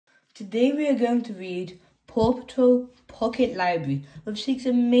Today we are going to read Paw Patrol Pocket Library with 6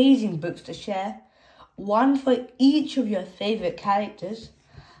 amazing books to share, one for each of your favourite characters,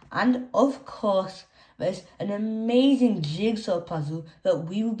 and of course there's an amazing jigsaw puzzle that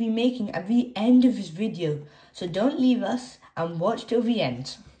we will be making at the end of this video, so don't leave us and watch till the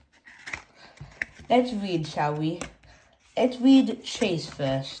end. Let's read, shall we? Let's read Chase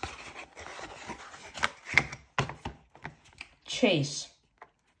first. Chase.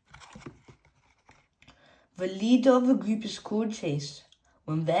 The leader of the group is called Chase.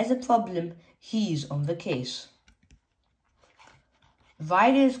 When there's a problem, he's on the case.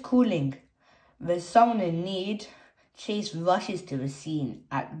 Ryder is calling. There's someone in need. Chase rushes to the scene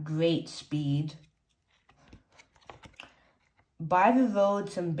at great speed. By the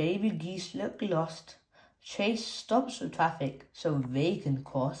road, some baby geese look lost. Chase stops the traffic so they can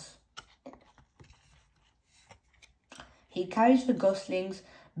cross. He carries the goslings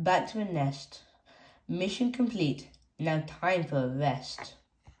back to the nest. Mission complete. Now time for a rest.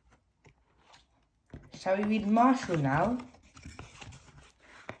 Shall we read Marshall now?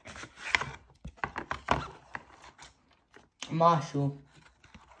 Marshall.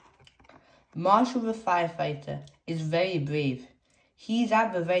 Marshall the firefighter is very brave. He's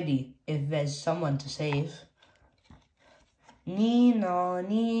at the ready if there's someone to save. Nee-naw,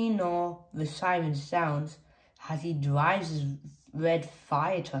 the siren sounds as he drives his red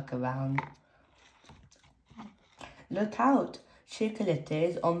fire truck around. Look out, Chicoletta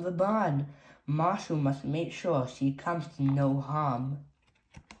is on the barn. Marshall must make sure she comes to no harm.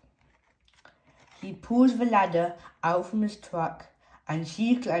 He pulls the ladder out from his truck and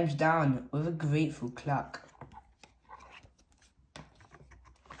she climbs down with a grateful cluck.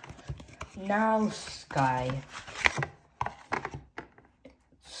 Now Sky.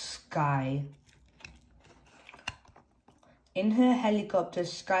 Sky. In her helicopter,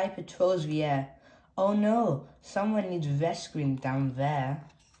 Sky patrols the air. Oh no, someone needs rescuing down there.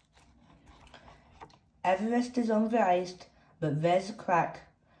 Everest is on the ice, but there's a crack.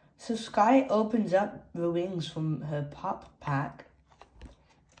 So Sky opens up the wings from her pup pack.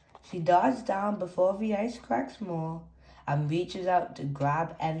 She darts down before the ice cracks more and reaches out to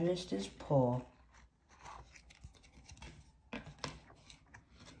grab Everest's paw.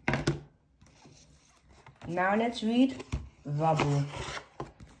 Now let's read Rubble.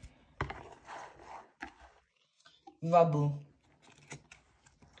 Rubble.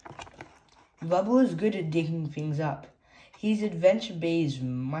 Rubble is good at digging things up. He's Adventure Bay's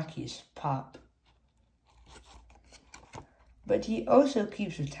muckiest pup. But he also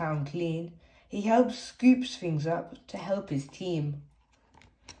keeps the town clean. He helps scoops things up to help his team.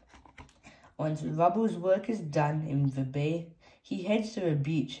 Once Rubble's work is done in the bay, he heads to the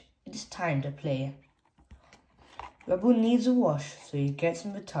beach. It's time to play. Rubble needs a wash, so he gets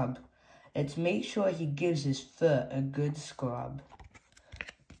in the tub. Let's make sure he gives his fur a good scrub.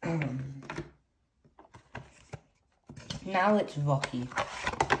 Now it's Rocky.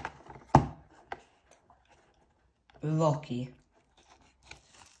 Rocky.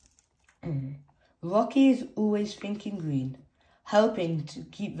 Rocky is always thinking green, helping to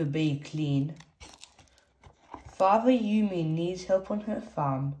keep the bay clean. Father Yumi needs help on her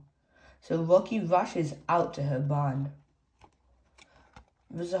farm, so Rocky rushes out to her barn.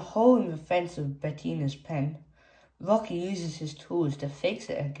 There's a hole in the fence of Bettina's pen. Rocky uses his tools to fix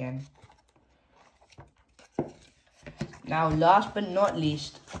it again. Now, last but not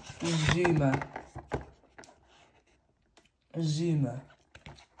least, Zuma. Zuma.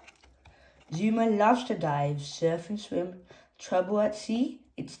 Zuma loves to dive, surf and swim. Trouble at sea?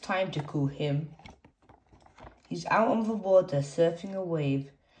 It's time to cool him. He's out on the water surfing a wave.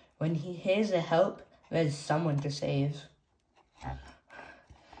 When he hears a help, there's someone to save.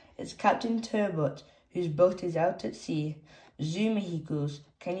 It's Captain Turbot, whose boat is out at sea. Zuma, he calls,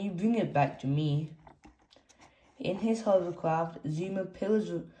 can you bring it back to me? In his hovercraft, Zuma pulls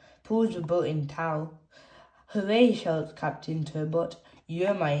the boat in tow. Hooray, shouts Captain Turbot,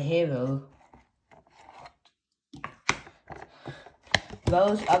 you're my hero.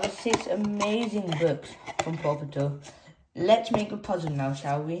 Those are the 6 amazing books from Paw Patrol. Let's make a puzzle now,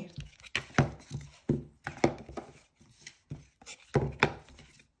 shall we?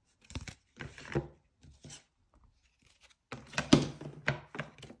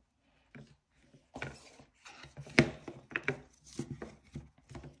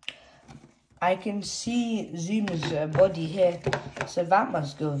 I can see Zuma's body here, so that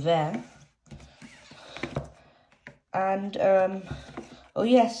must go there. And, oh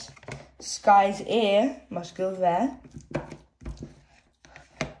yes, Sky's ear must go there.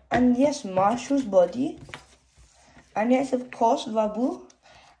 And yes, Marshall's body. And yes, of course, Rubble.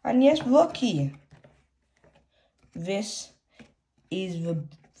 And yes, Rocky, this is the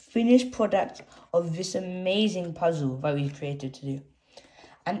finished product of this amazing puzzle that we created today.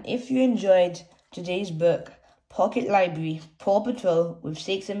 And if you enjoyed today's book, Pocket Library, Paw Patrol with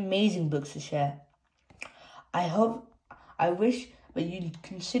 6 amazing books to share, I wish that you'd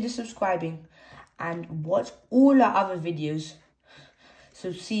consider subscribing and watch all our other videos.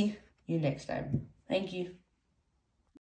 So see you next time. Thank you.